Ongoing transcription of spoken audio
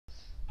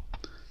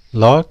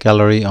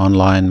LarkGallery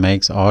Online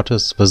makes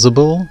artists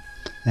visible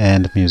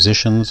and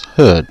musicians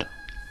heard.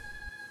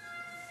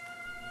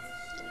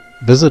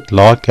 Visit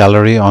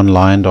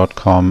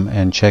LarkGalleryOnline.com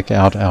and check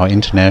out our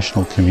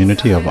international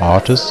community of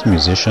artists,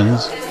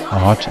 musicians,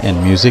 art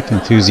and music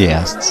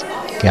enthusiasts,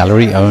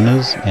 gallery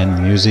owners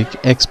and music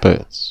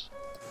experts.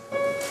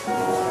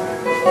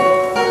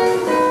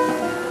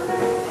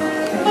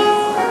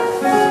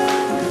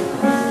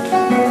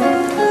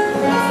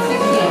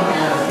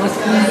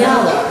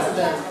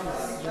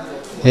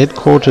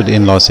 Headquartered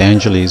in Los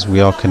Angeles, we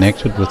are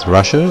connected with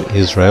Russia,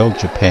 Israel,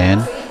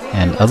 Japan,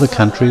 and other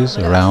countries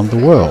around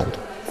the world.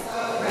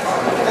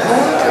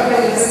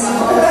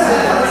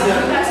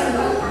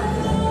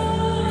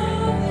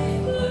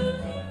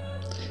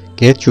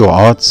 Get your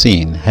art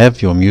seen,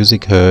 have your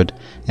music heard,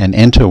 and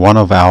enter one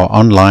of our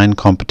online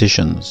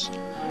competitions.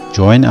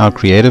 Join our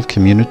creative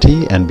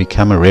community and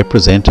become a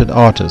represented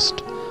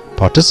artist.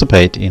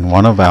 Participate in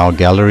one of our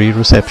gallery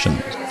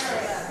receptions.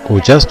 Or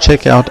just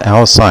check out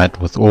our site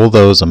with all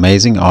those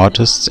amazing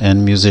artists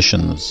and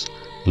musicians,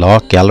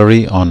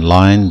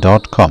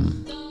 LarkGalleryOnline.com.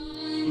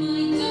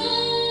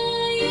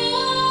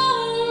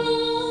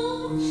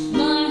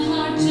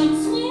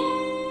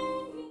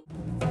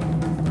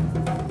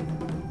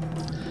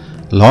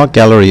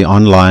 LarkGallery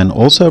Online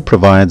also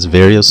provides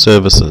various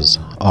services,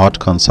 art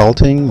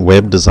consulting,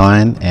 web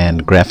design,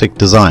 and graphic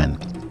design.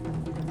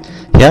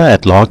 Here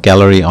at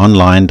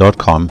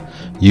LarkGalleryOnline.com,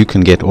 you can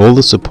get all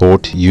the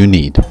support you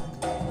need.